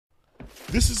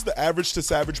This is the Average to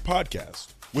Savage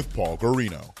podcast with Paul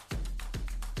Garino.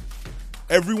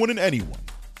 Everyone and anyone,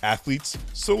 athletes,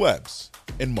 celebs,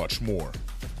 and much more.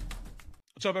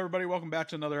 What's up, everybody? Welcome back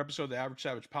to another episode of the Average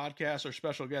Savage podcast. Our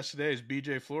special guest today is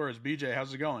BJ Flores. BJ,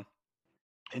 how's it going?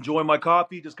 Enjoying my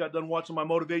coffee. Just got done watching my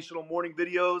motivational morning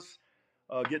videos,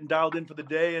 getting dialed in for the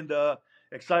day, and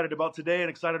excited about today and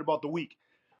excited about the week.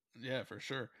 Yeah, for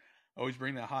sure. Always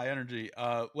bring that high energy.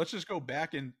 Let's just go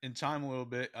back in time a little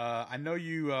bit. I know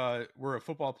you were a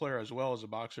football player as well as a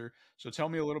boxer. So tell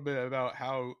me a little bit about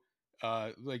how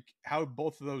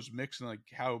both of those mix and like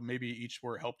how maybe each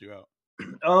sport helped you out.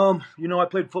 I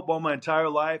played football my entire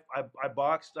life. I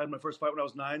boxed. I had my first fight when I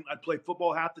was 9. I'd play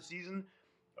football half the season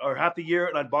or half the year,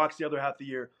 and I'd box the other half the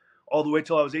year, all the way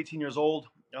till I was 18 years old.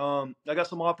 I got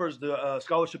some offers,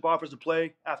 scholarship offers to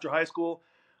play after high school.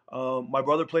 My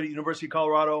brother played at University of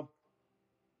Colorado.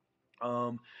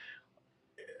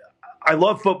 I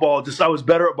love football. Just I was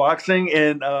better at boxing,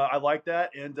 and I like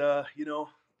that. And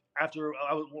after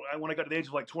when I got to the age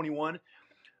of like 21,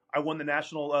 I won the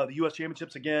the U.S.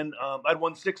 championships again. I'd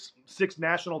won six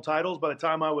national titles by the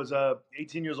time I was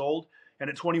 18 years old.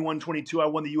 And at 21, 22, I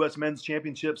won the U.S. men's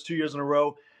championships 2 years in a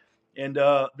row. And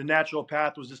the natural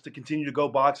path was just to continue to go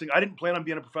boxing. I didn't plan on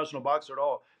being a professional boxer at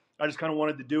all. I just kind of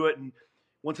wanted to do it. And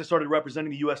once I started representing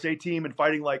the USA team and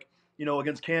fighting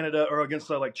against Canada or against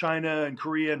like China and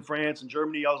Korea and France and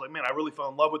Germany, I was like, man, I really fell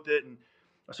in love with it. And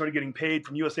I started getting paid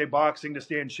from USA Boxing to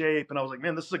stay in shape. And I was like,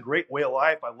 man, this is a great way of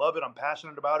life. I love it. I'm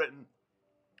passionate about it. And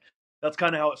that's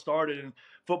kind of how it started. And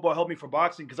football helped me for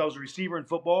boxing because I was a receiver in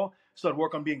football. So I'd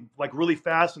work on being like really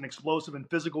fast and explosive and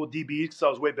physical with DBs because I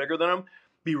was way bigger than them,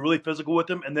 be really physical with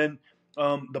them. And then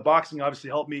the boxing obviously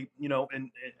helped me,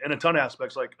 in a ton of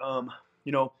aspects, like,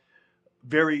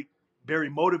 very, very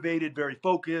motivated, very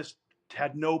focused,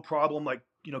 had no problem,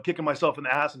 kicking myself in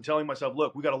the ass and telling myself,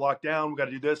 look, we got to lock down. We got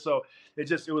to do this. So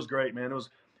it was great, man. It was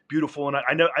beautiful. And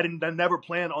I never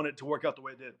planned on it to work out the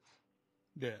way it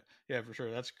did. Yeah, for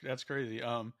sure. That's crazy.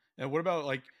 And what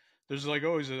about there's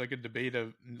always a debate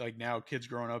of now kids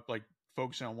growing up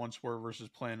focusing on one sport versus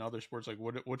playing other sports.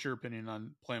 What's your opinion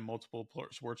on playing multiple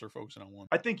sports or focusing on one?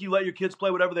 I think you let your kids play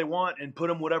whatever they want and put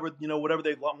them whatever they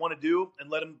want to do, and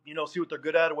let them see what they're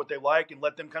good at or what they like, and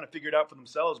let them kind of figure it out for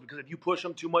themselves. Because if you push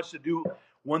them too much to do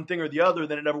one thing or the other,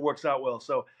 then it never works out well.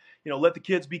 So let the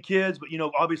kids be kids, but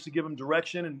obviously give them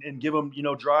direction and give them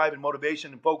drive and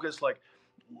motivation and focus.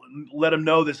 Let them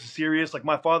know this is serious. Like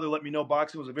my father let me know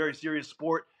boxing was a very serious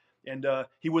sport, and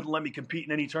he wouldn't let me compete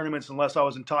in any tournaments unless I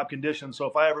was in top condition. So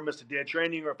if I ever missed a day of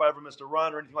training or if I ever missed a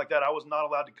run or anything like that, I was not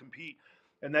allowed to compete.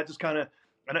 And that just kind of,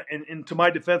 and to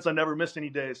my defense, I never missed any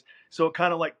days. So it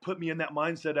kind of put me in that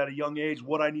mindset at a young age,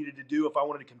 what I needed to do if I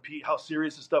wanted to compete, how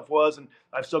serious this stuff was. And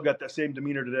I've still got that same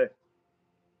demeanor today.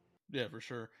 Yeah, for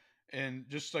sure. And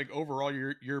just overall,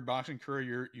 your boxing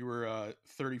career, you were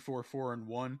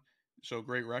 34-4-1. So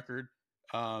great record.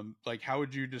 How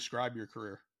would you describe your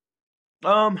career?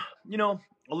 A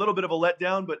little bit of a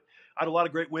letdown, but I had a lot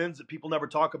of great wins that people never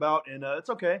talk about, and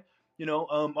it's okay.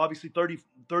 Obviously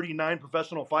 39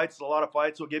 professional fights is a lot of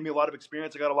fights, so it gave me a lot of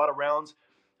experience. I got a lot of rounds.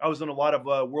 I was in a lot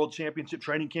of world championship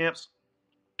training camps.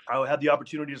 I had the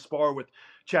opportunity to spar with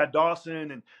Chad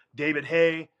Dawson and David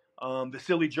Hay,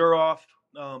 Vasily Jurov,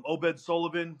 Obed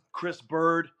Sullivan, Chris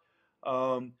Bird,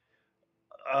 a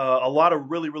lot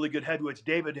of really, really good heavyweights.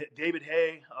 David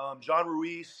Hay, John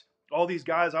Ruiz, all these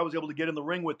guys I was able to get in the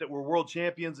ring with that were world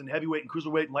champions and heavyweight and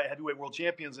cruiserweight and light heavyweight world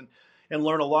champions, and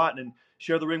learn a lot and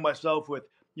share the ring myself with,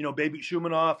 Baby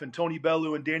Shumanoff and Tony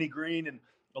Bellew and Danny Green and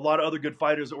a lot of other good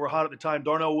fighters that were hot at the time.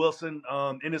 Darnell Wilson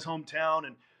in his hometown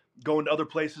and going to other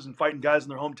places and fighting guys in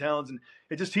their hometowns. And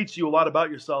it just teaches you a lot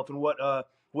about yourself and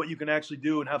what you can actually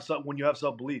do and have when you have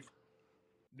self-belief.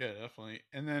 Yeah, definitely.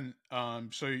 And then,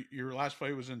 so your last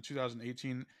fight was in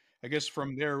 2018. I guess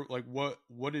from there,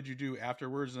 what did you do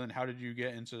afterwards, and then how did you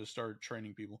get into start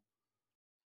training people?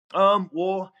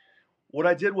 Well, what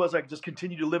I did was I just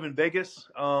continued to live in Vegas.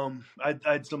 I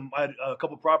had a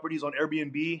couple properties on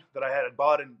Airbnb that I had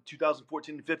bought in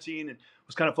 2014 and 15, and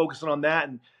was kind of focusing on that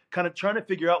and kind of trying to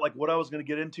figure out what I was going to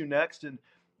get into next. And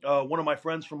one of my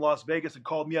friends from Las Vegas had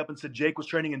called me up and said Jake was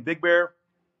training in Big Bear,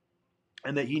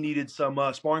 and that he needed some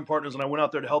sparring partners, and I went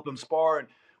out there to help him spar, and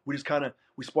we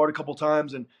sparred a couple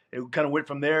times, and it kind of went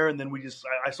from there. And then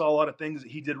I saw a lot of things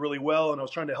that he did really well, and I was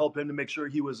trying to help him to make sure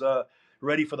he was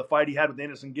ready for the fight he had with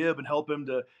Anderson Gibb and help him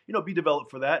to, be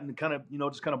developed for that, and kind of,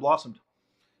 just kind of blossomed.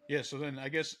 Yeah. So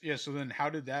then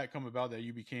how did that come about that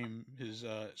you became his,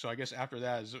 so I guess after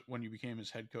that is when you became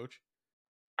his head coach?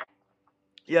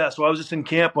 Yeah, so I was just in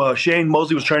camp. Shane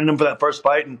Mosley was training him for that first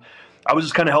fight, and I was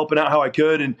just kind of helping out how I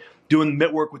could and doing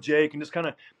mitt work with Jake, and just kind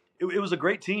of it was a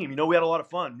great team. We had a lot of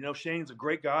fun. Shane's a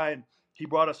great guy, and he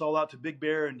brought us all out to Big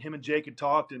Bear, and him and Jake had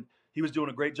talked, and he was doing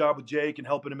a great job with Jake and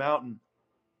helping him out, and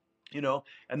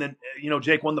and then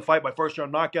Jake won the fight by first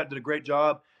round knockout, did a great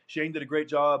job. Shane did a great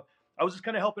job. I was just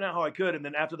kind of helping out how I could, and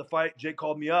then after the fight, Jake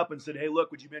called me up and said, "Hey,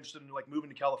 look, would you be interested in like moving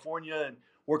to California and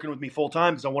working with me full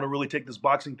time because I want to really take this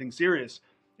boxing thing serious?"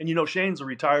 And Shane's a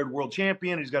retired world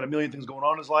champion. He's got a million things going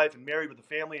on in his life and married with a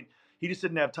family, and he just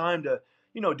didn't have time to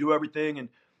do everything and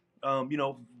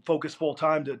focus full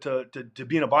time to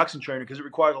being a boxing trainer because it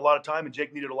required a lot of time, and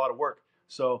Jake needed a lot of work.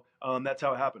 So that's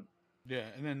how it happened. Yeah,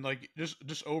 and then like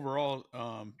just overall,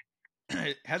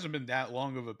 it hasn't been that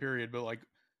long of a period, but like,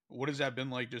 what has that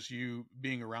been like? Just you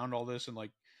being around all this and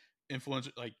like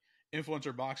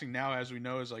influencer boxing now, as we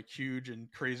know, is like huge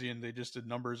and crazy, and they just did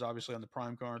numbers obviously on the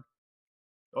Prime card.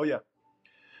 Oh yeah,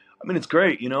 I mean it's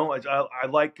great. I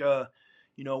like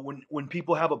when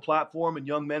people have a platform and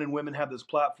young men and women have this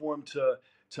platform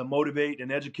to motivate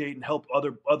and educate and help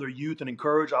other youth and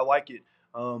encourage. I like it.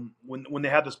 When they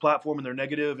have this platform and they're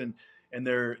negative and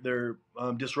they're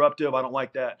disruptive, I don't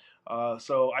like that.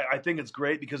 So I think it's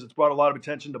great because it's brought a lot of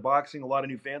attention to boxing, a lot of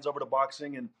new fans over to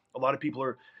boxing, and a lot of people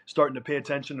are starting to pay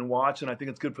attention and watch. And I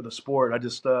think it's good for the sport.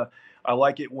 I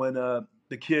like it when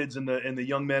the kids and the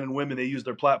young men and women, they use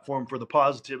their platform for the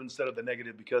positive instead of the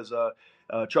negative because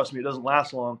trust me, it doesn't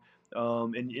last long.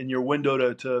 And your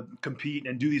window to compete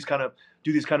and do these kind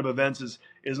of events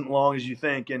isn't long as you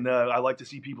think. And I like to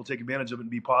see people take advantage of it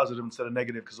and be positive instead of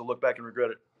negative because they'll look back and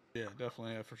regret it. Yeah,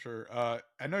 definitely, yeah, for sure.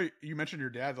 I know you mentioned your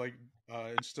dad like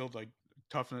instilled like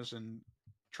toughness and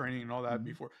training and all that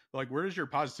before. But, like, where does your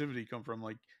positivity come from?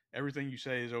 Like everything you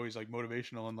say is always like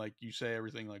motivational and like you say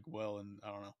everything like well, and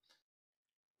I don't know.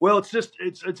 Well, it's just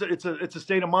it's a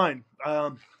state of mind.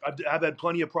 I've had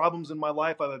plenty of problems in my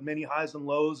life. I've had many highs and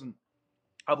lows, and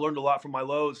I've learned a lot from my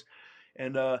lows.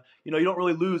 And you don't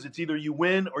really lose. It's either you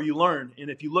win or you learn. And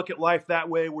if you look at life that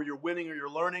way, where you're winning or you're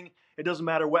learning, it doesn't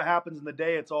matter what happens in the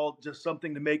day. It's all just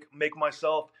something to make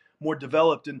myself more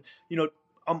developed. And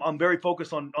I'm very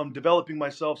focused on developing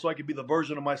myself so I can be the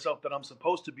version of myself that I'm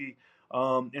supposed to be,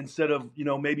 instead of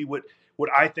maybe what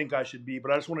I think I should be. But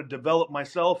I just want to develop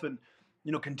myself and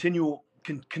continue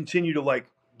to like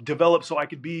develop so I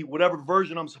could be whatever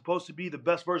version I'm supposed to be, the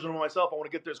best version of myself. I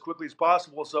want to get there as quickly as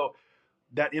possible so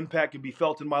that impact can be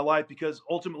felt in my life, because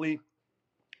ultimately,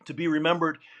 to be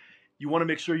remembered, you want to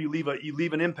make sure you leave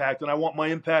an impact. And I want my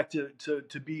impact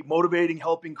to be motivating,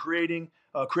 helping, creating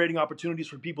opportunities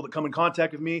for people that come in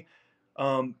contact with me.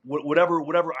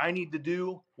 Whatever I need to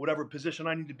do, whatever position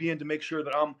I need to be in to make sure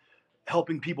that I'm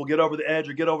helping people get over the edge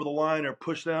or get over the line or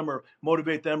push them or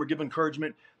motivate them or give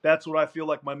encouragement. That's what I feel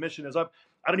like my mission is. I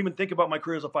don't even think about my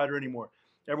career as a fighter anymore.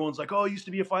 Everyone's like, "Oh, I used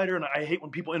to be a fighter," and I hate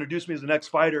when people introduce me as the next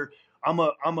fighter. I'm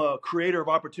a creator of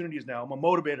opportunities now. I'm a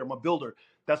motivator. I'm a builder.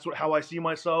 That's how I see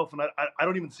myself, and I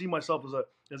don't even see myself as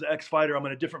an ex-fighter. I'm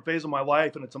in a different phase of my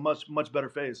life, and it's a much better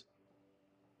phase.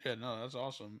 Yeah, no, that's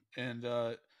awesome. And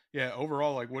yeah,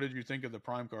 overall, like, what did you think of the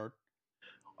Prime card?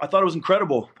 I thought it was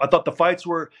incredible. I thought the fights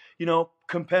were,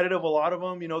 competitive. A lot of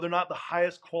them, they're not the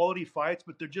highest quality fights,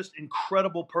 but they're just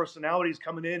incredible personalities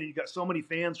coming in. And you got so many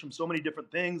fans from so many different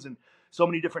things and so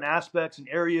many different aspects and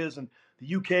areas, and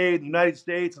the UK, the United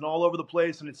States, and all over the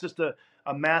place. And it's just a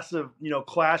massive,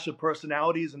 clash of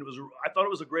personalities. And I thought it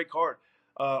was a great card.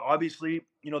 Obviously,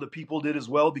 the people did as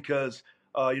well because,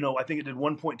 I think it did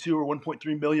 1.2 or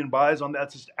 1.3 million buys on that.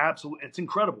 It's just it's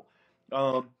incredible.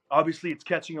 Obviously, it's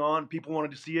catching on. People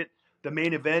wanted to see it. The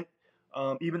main event,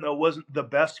 even though it wasn't the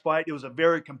best fight, it was a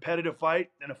very competitive fight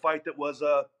and a fight that was,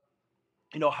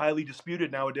 highly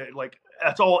disputed nowadays. Like,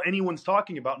 that's all anyone's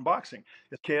talking about in boxing.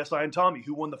 It's KSI and Tommy.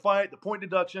 Who won the fight, the point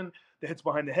deduction, the hits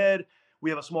behind the head. We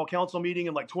have a small council meeting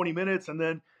in like 20 minutes, and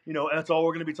then, that's all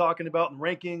we're going to be talking about in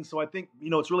rankings. So I think,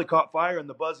 it's really caught fire, and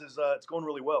the buzz is it's going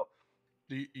really well.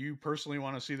 Do you personally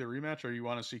want to see the rematch, or you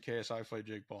want to see KSI fight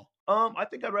Jake Paul? I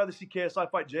think I'd rather see KSI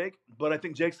fight Jake, but I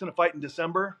think Jake's going to fight in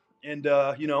December, and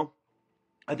I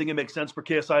think it makes sense for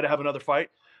KSI to have another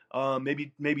fight,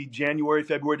 maybe January,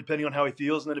 February, depending on how he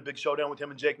feels, and then a big showdown with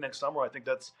him and Jake next summer. I think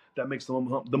that makes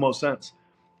the most sense.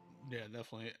 Yeah,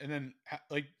 definitely. And then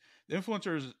like the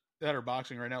influencers that are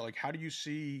boxing right now, like how do you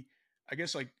see? I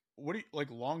guess like what do you like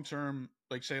long term?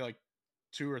 Like say like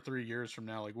 2 or 3 years from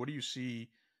now, like what do you see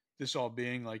this all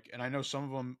being like? And I know some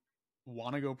of them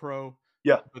want to go pro.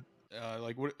 Yeah. But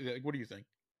like what do you think?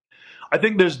 I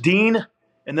think there's Dean,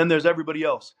 and then there's everybody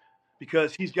else,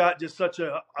 because he's got just such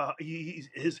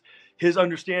his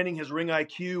understanding, his ring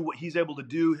IQ, what he's able to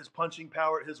do, his punching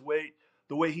power at his weight,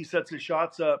 the way he sets his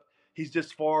shots up, he's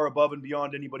just far above and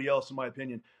beyond anybody else, in my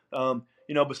opinion.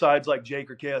 Besides like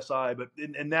Jake or KSI, but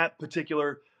in that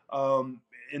particular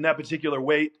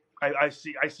weight, I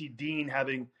see Dean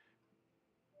having,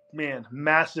 man,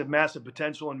 massive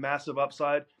potential and massive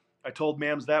upside. I told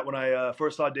Mams that when I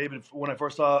first saw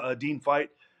Dean fight,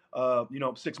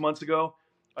 6 months ago.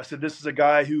 I said, this is a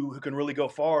guy who can really go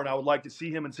far, and I would like to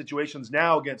see him in situations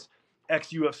now against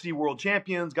ex-UFC world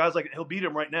champions, guys like, he'll beat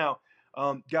him right now.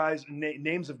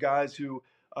 Names of guys who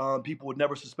people would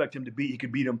never suspect him to beat. He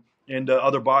could beat him, and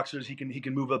other boxers, he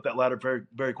can move up that ladder very,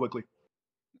 very quickly.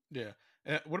 Yeah.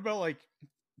 What about like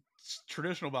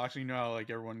traditional boxing? You know how like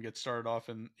everyone gets started off,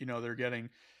 and they're getting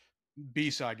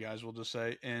B-side guys, we'll just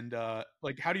say, and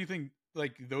like how do you think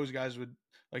like those guys would,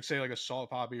 like, say like a Salt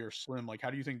Poppy or Slim, like how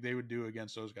do you think they would do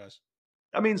against those guys?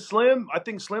 I mean, I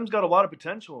think Slim's got a lot of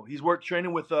potential. He's worked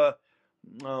training with our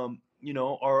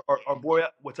boy.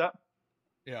 What's that?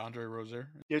 Yeah, Andre Rozier.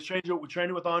 Yeah, he's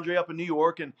training with Andre up in New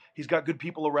York, and he's got good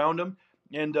people around him.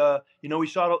 And he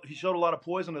showed a lot of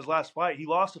poise in his last fight. He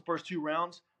lost the first 2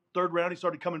 rounds. Third round, he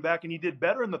started coming back, and he did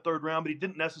better in the third round, but he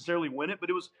didn't necessarily win it. But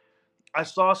I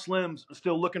saw Slim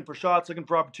still looking for shots, looking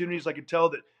for opportunities. I could tell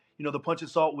that the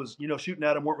punches Salt was shooting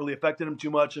at him weren't really affecting him too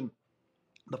much, and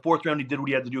the fourth round he did what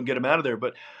he had to do and get him out of there.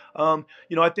 But I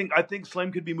think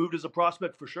Slim could be moved as a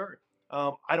prospect for sure.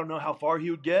 I don't know how far he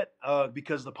would get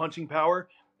because of the punching power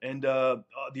and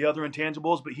the other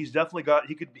intangibles, but he's definitely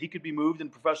he could be moved in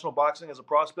professional boxing as a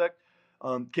prospect.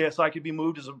 KSI could be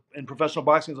moved in professional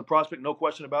boxing as a prospect, no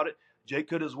question about it. Jake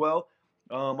could as well.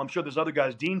 I'm sure there's other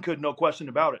guys. Dean could, no question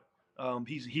about it.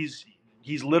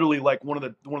 He's literally like one of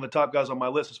the top guys on my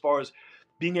list as far as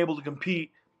being able to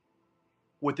compete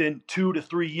within 2 to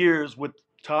 3 years with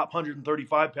top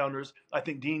 135 pounders. I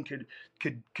think Dean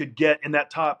could get in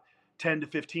that top 10 to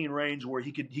 15 range where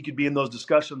he could be in those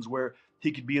discussions where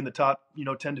he could be in the top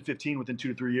 10 to 15 within 2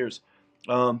 to 3 years.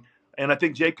 And I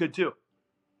think Jake could too.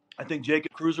 I think Jake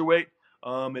at cruiserweight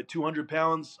at 200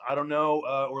 pounds, I don't know,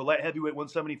 or light heavyweight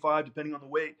 175, depending on the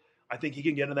weight. I think he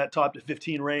can get in that top to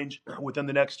 15 range within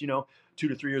the next 2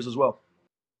 to 3 years as well.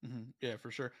 Mm-hmm. Yeah,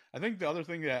 for sure. I think the other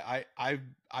thing that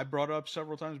I brought up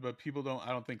several times, but people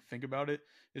don't think about it,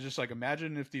 is just like,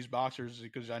 imagine if these boxers,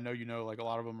 because I know like a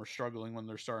lot of them are struggling when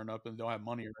they're starting up and don't have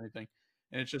money or anything,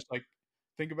 and it's just like,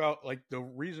 think about like the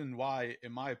reason why,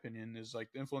 in my opinion, is like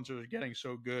the influencers are getting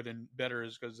so good and better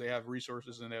is because they have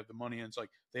resources and they have the money, and it's like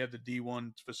they have the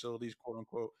D1 facilities, quote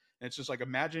unquote, and it's just like,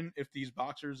 imagine if these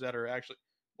boxers that are actually,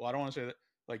 well, I don't want to say that,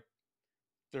 like,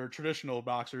 they're traditional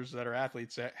boxers that are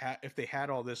athletes that if they had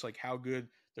all this, like how good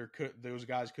those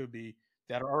guys could be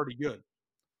that are already good,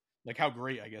 like how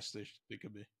great I guess they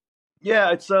could be.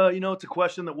 Yeah, it's it's a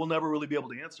question that we'll never really be able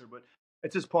to answer, but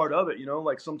it's just part of it.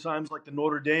 Like sometimes like the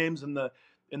Notre Dames and the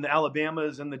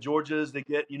Alabamas and the Georgias, they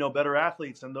get better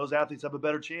athletes, and those athletes have a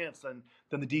better chance than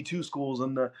the D2 schools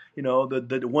and the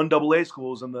the 1AA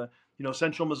schools and the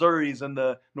Central Missouris and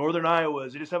the Northern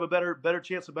Iowas. They just have a better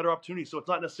chance, a better opportunity. So it's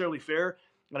not necessarily fair,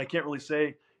 and I can't really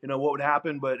say what would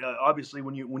happen, but obviously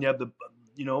when you have the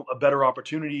a better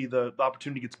opportunity, the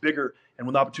opportunity gets bigger, and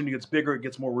when the opportunity gets bigger, it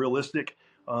gets more realistic.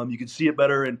 You can see it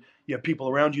better, and you have people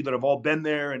around you that have all been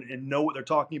there and know what they're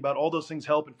talking about. All those things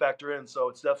help and factor in. So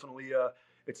it's definitely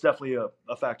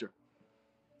a factor.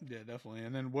 Yeah, definitely.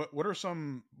 And then what are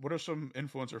some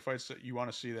influencer fights that you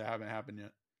want to see that haven't happened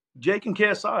yet? Jake and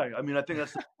KSI. I mean, I think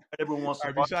that's everyone wants to.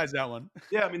 Right, besides that one.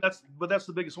 Yeah, I mean that's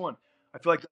the biggest one. I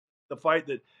feel like the fight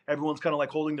that everyone's kind of like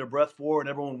holding their breath for and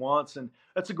everyone wants, and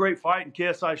that's a great fight. And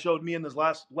KSI showed me in this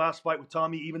last fight with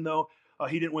Tommy, even though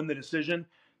he didn't win the decision,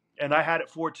 and I had it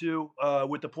 4-2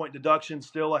 with the point deduction.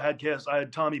 Still, I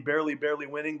had Tommy barely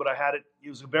winning, but I had it. It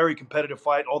was a very competitive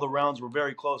fight. All the rounds were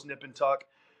very close, nip and tuck.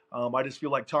 I just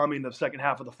feel like Tommy in the second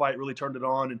half of the fight really turned it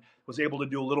on and was able to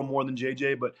do a little more than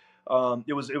JJ. But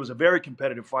it was a very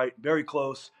competitive fight, very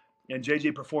close, and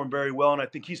JJ performed very well. And I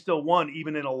think he still won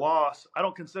even in a loss. I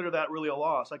don't consider that really a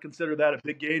loss. I consider that a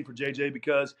big gain for JJ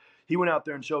because he went out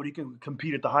there and showed he can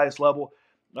compete at the highest level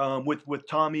with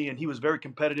Tommy, and he was very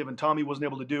competitive. And Tommy wasn't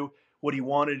able to do what he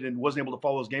wanted and wasn't able to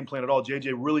follow his game plan at all.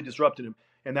 JJ really disrupted him,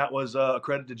 and that was a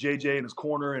credit to JJ and his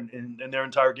corner and their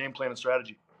entire game plan and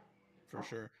strategy. For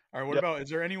sure. All right, what about, is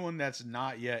there anyone that's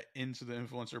not yet into the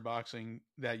influencer boxing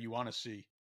that you want to see?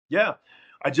 Yeah,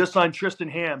 I just signed Tristan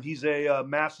Ham. He's a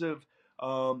massive,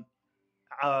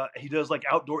 he does like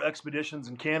outdoor expeditions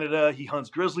in Canada. He hunts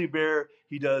grizzly bear.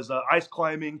 He does ice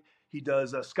climbing. He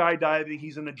does skydiving.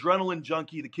 He's an adrenaline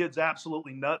junkie. The kid's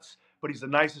absolutely nuts, but he's the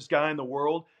nicest guy in the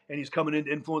world. And he's coming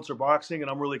into influencer boxing, and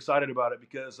I'm really excited about it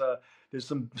because there's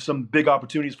some big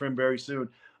opportunities for him very soon.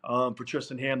 for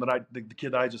Tristan Ham, the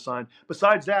kid that I just signed.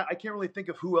 Besides that, I can't really think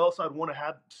of who else I'd want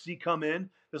to see come in.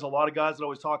 There's a lot of guys that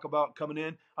always talk about coming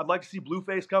in. I'd like to see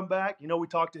Blueface come back. We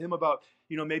talked to him about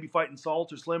maybe fighting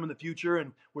Salt or Slim in the future,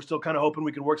 and we're still kind of hoping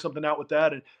we can work something out with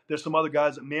that. And there's some other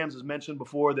guys that Mams has mentioned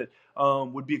before that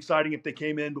would be exciting if they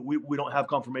came in, but we don't have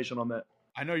confirmation on that.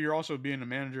 I know you're also being a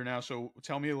manager now, so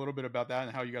tell me a little bit about that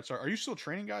and how you got started. Are you still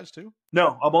training guys too?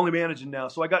 No, I'm only managing now.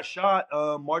 So I got shot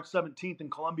March 17th in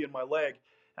Colombia in my leg,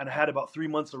 and I had about 3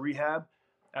 months of rehab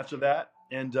after that.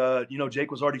 And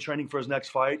Jake was already training for his next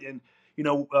fight, and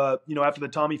after the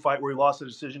Tommy fight where he lost the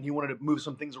decision, he wanted to move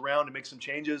some things around and make some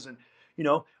changes. And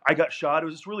I got shot. It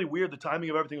was just really weird. The timing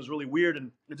of everything was really weird,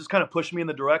 and it just kind of pushed me in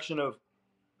the direction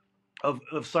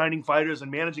of signing fighters and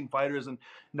managing fighters. And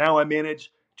now I manage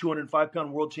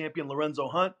 205-pound world champion Lorenzo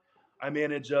Hunt. I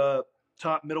manage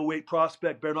top middleweight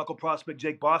prospect, bare knuckle prospect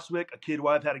Jake Boswick, a kid who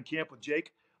I've had in camp with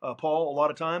Jake Paul a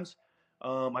lot of times.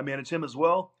 I manage him as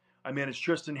well. I manage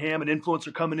Tristan Ham, an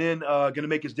influencer coming in, going to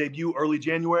make his debut early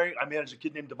January. I manage a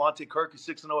kid named Devontae Kirk, who's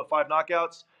 6-0 at 5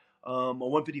 knockouts, a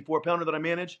 154-pounder that I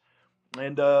manage.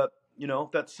 And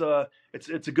that's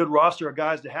it's a good roster of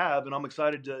guys to have, and I'm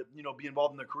excited to be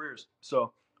involved in their careers.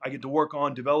 So I get to work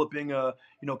on developing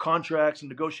contracts and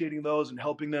negotiating those and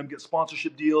helping them get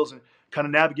sponsorship deals and kind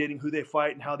of navigating who they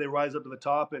fight and how they rise up to the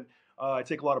top. And I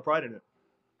take a lot of pride in it.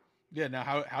 Yeah. Now,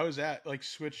 how is that like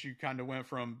switch? You kind of went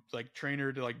from like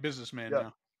trainer to like businessman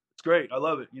now. It's great. I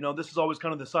love it. This is always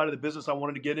kind of the side of the business I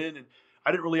wanted to get in, and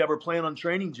I didn't really ever plan on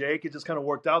training Jake. It just kind of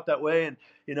worked out that way, and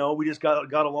we just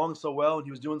got along so well, and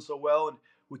he was doing so well, and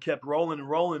we kept rolling and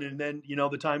rolling. And then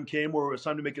the time came where it was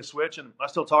time to make a switch, and I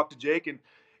still talk to Jake, and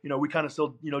we kind of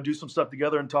still do some stuff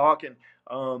together and talk, and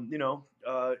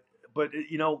but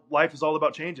life is all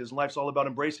about changes, and life's all about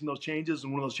embracing those changes.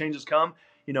 And when those changes come,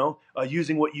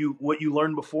 using what you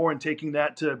learned before and taking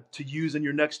that to use in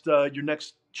your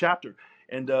next chapter.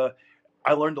 And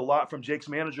I learned a lot from Jake's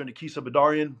manager, Nikisa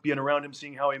Badarian, being around him,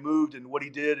 seeing how he moved and what he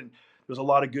did. And there's a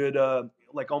lot of good,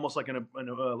 almost like a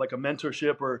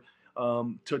mentorship, or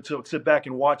to sit back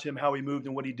and watch him, how he moved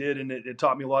and what he did. And it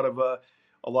taught me a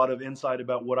lot of insight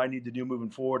about what I need to do moving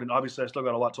forward. And obviously I still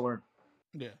got a lot to learn.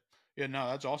 Yeah. Yeah, no,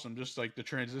 that's awesome. Just like the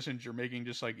transitions you're making,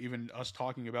 just like even us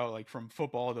talking about like from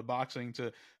football to boxing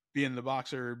to being the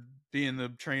boxer, being the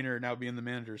trainer, now being the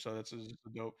manager. So that's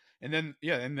dope. And then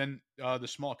the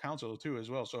small council too as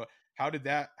well. So how did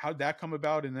that come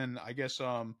about? And then I guess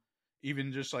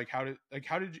even just like how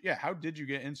did you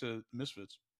get into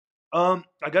Misfits? I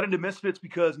got into Misfits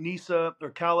because Nisa or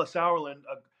Kala Sauerland,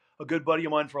 a good buddy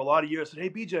of mine for a lot of years, said, "Hey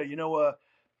BJ,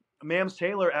 Mams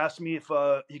Taylor asked me if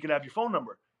he could have your phone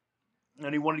number,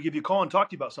 and he wanted to give you a call and talk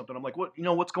to you about something." I'm like, "What?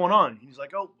 What's going on?" He's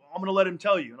like, "Oh, I'm going to let him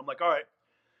tell you." And I'm like, "All right."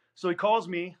 So he calls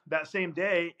me that same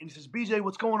day and he says, "BJ,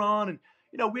 what's going on?"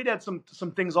 And we'd had some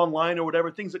things online or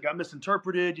whatever, things that got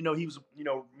misinterpreted. He was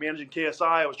managing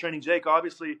KSI. I was training Jake.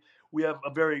 Obviously, we have a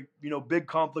very big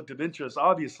conflict of interest.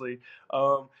 Obviously,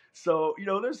 so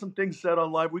there's some things said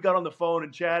online. We got on the phone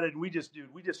and chatted, and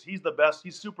he's the best.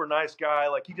 He's super nice guy.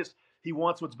 Like he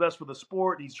wants what's best for the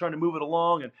sport. He's trying to move it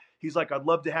along, and he's like, "I'd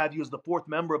love to have you as the fourth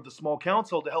member of the small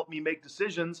council to help me make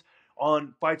decisions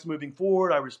on fights moving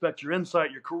forward. I respect your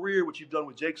insight, your career, what you've done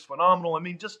with Jake's phenomenal." I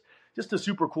mean, just a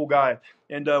super cool guy.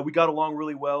 And we got along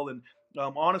really well. And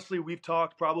honestly, we've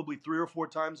talked probably 3 or 4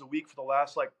 times a week for the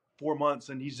last 4 months.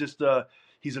 And he's just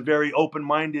he's a very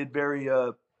open-minded, very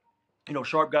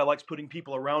sharp guy. Likes putting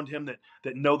people around him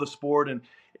that know the sport, and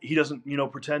he doesn't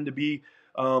pretend to be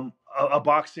a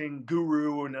boxing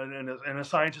guru and a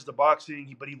scientist of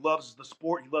boxing. But he loves the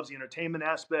sport. He loves the entertainment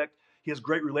aspect. He has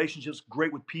great relationships,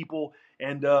 great with people,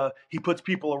 and he puts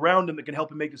people around him that can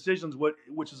help him make decisions,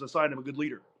 which is a sign of a good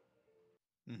leader.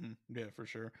 Mm-hmm. Yeah, for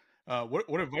sure.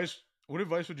 What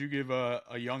advice would you give a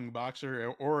young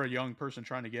boxer or a young person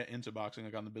trying to get into boxing,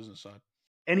 like on the business side?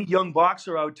 Any young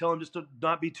boxer, I would tell him just to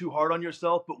not be too hard on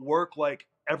yourself, but work like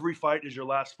every fight is your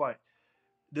last fight.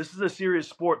 This is a serious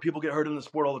sport. People get hurt in the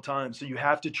sport all the time, so you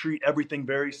have to treat everything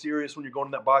very serious when you're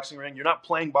going to that boxing ring. You're not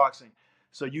playing boxing.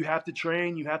 So you have to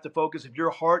train, you have to focus. If your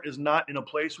heart is not in a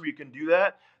place where you can do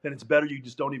that, then it's better you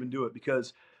just don't even do it,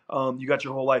 because you got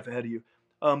your whole life ahead of you.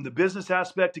 The business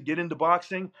aspect to get into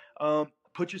boxing,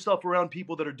 put yourself around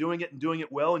people that are doing it and doing it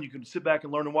well, and you can sit back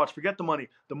and learn and watch. Forget the money.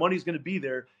 The money's going to be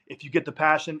there if you get the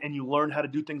passion and you learn how to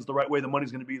do things the right way. The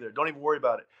money's going to be there. Don't even worry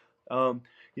about it. So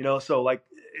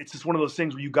it's just one of those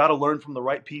things where you got to learn from the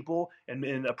right people,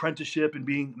 and apprenticeship and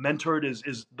being mentored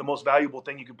is the most valuable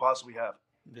thing you could possibly have.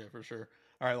 Yeah, for sure.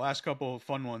 All right, last couple of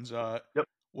fun ones. Yep.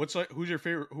 Who's your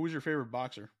favorite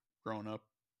boxer growing up?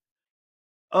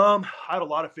 I had a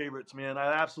lot of favorites, man.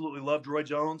 I absolutely loved Roy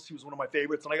Jones. He was one of my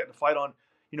favorites, and I got to fight on,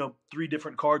 3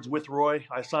 different cards with Roy.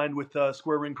 I signed with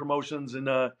Square Ring Promotions in,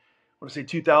 I want to say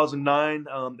 2009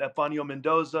 at Fanio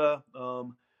Mendoza.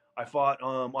 I fought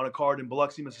on a card in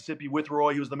Biloxi, Mississippi with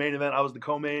Roy. He was the main event. I was the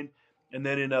co-main. And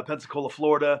then in Pensacola,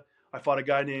 Florida, I fought a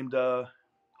guy named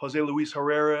Jose Luis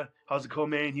Herrera. I was the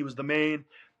co-main. He was the main.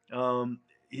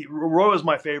 Roy was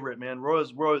my favorite, man. Roy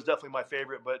was definitely my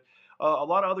favorite, but a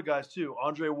lot of other guys too.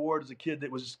 Andre Ward is a kid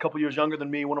that was a couple years younger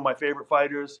than me, one of my favorite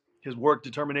fighters. His work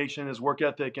determination, his work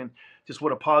ethic, and just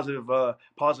what a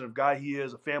positive guy he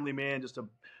is. A family man, just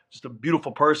a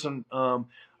beautiful person.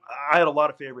 I had a lot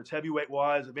of favorites. Heavyweight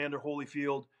wise, Evander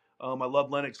Holyfield. I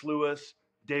love Lennox Lewis,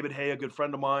 David Hay, a good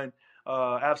friend of mine.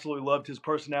 Absolutely loved his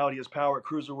personality, his power at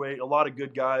cruiserweight. A lot of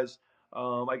good guys.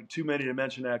 Like too many to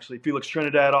mention actually. Felix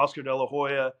Trinidad, Oscar De La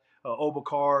Hoya,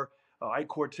 Obakar, Ike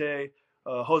Corte,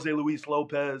 Jose Luis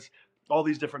Lopez, all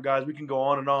these different guys. We can go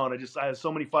on and on. I had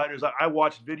so many fighters. I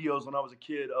watched videos when I was a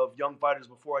kid of young fighters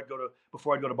before I'd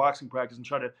go to boxing practice and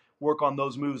try to work on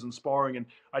those moves and sparring. And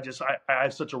I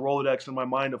have such a Rolodex in my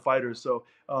mind of fighters. So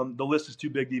the list is too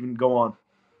big to even go on.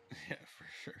 Yeah, for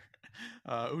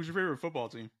sure. Who's your favorite football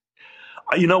team?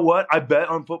 You know what? I bet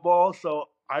on football, so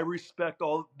I respect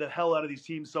all the hell out of these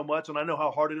teams so much, and I know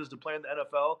how hard it is to play in the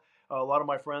NFL. A lot of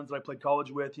my friends that I played college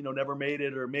with, never made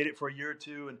it or made it for a year or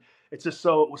two, and it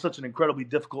was such an incredibly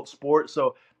difficult sport.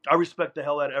 So I respect the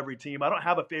hell out of every team. I don't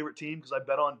have a favorite team because I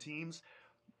bet on teams,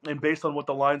 and based on what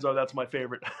the lines are, that's my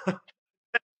favorite.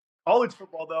 College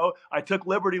football, though, I took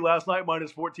Liberty last night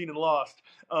 -14 and lost.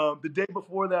 The day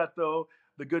before that, though,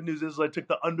 the good news is I took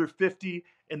the under 50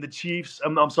 in the Chiefs.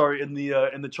 I'm sorry, in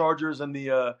the Chargers and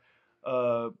the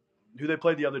who they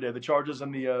played the other day, the Chargers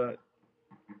and the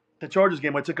Chargers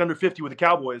game. I took under 50 with the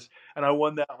Cowboys, and I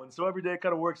won that one. So every day it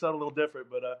kind of works out a little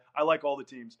different, but I like all the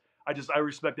teams. I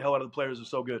respect the hell out of the players. They're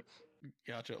so good.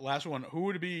 Gotcha. Last one. Who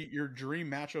would be your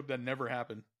dream matchup that never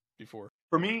happened before?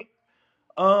 For me,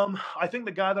 I think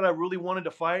the guy that I really wanted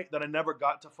to fight that I never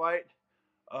got to fight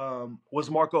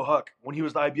was Marco Huck when he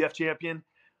was the IBF champion.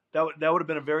 That would have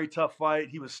been a very tough fight.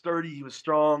 He was sturdy. He was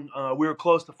strong. We were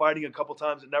close to fighting a couple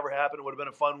times. It never happened. It would have been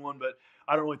a fun one, but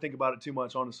I don't really think about it too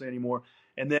much, honestly, anymore.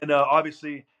 And then,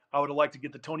 obviously, I would have liked to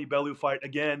get the Tony Bellew fight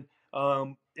again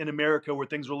in America where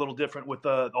things were a little different with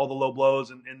all the low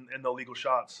blows and the illegal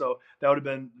shots. So that would have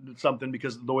been something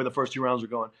because of the way the first 2 rounds are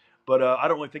going. But I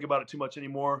don't really think about it too much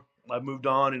anymore. I've moved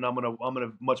on, and I'm in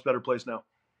a much better place now.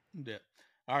 Yeah.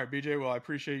 All right, BJ. Well, I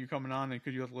appreciate you coming on, and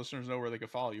could you let the listeners know where they can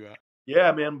follow you at?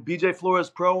 Yeah, man. BJ Flores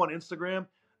Pro on Instagram.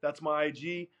 That's my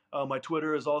IG. My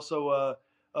Twitter is also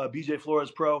BJ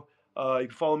Flores Pro. You can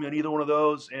follow me on either one of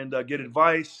those and get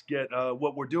advice, get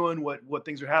what we're doing, what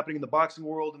things are happening in the boxing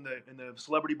world, in the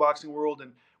celebrity boxing world,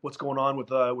 and what's going on with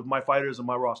my fighters and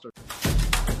my roster.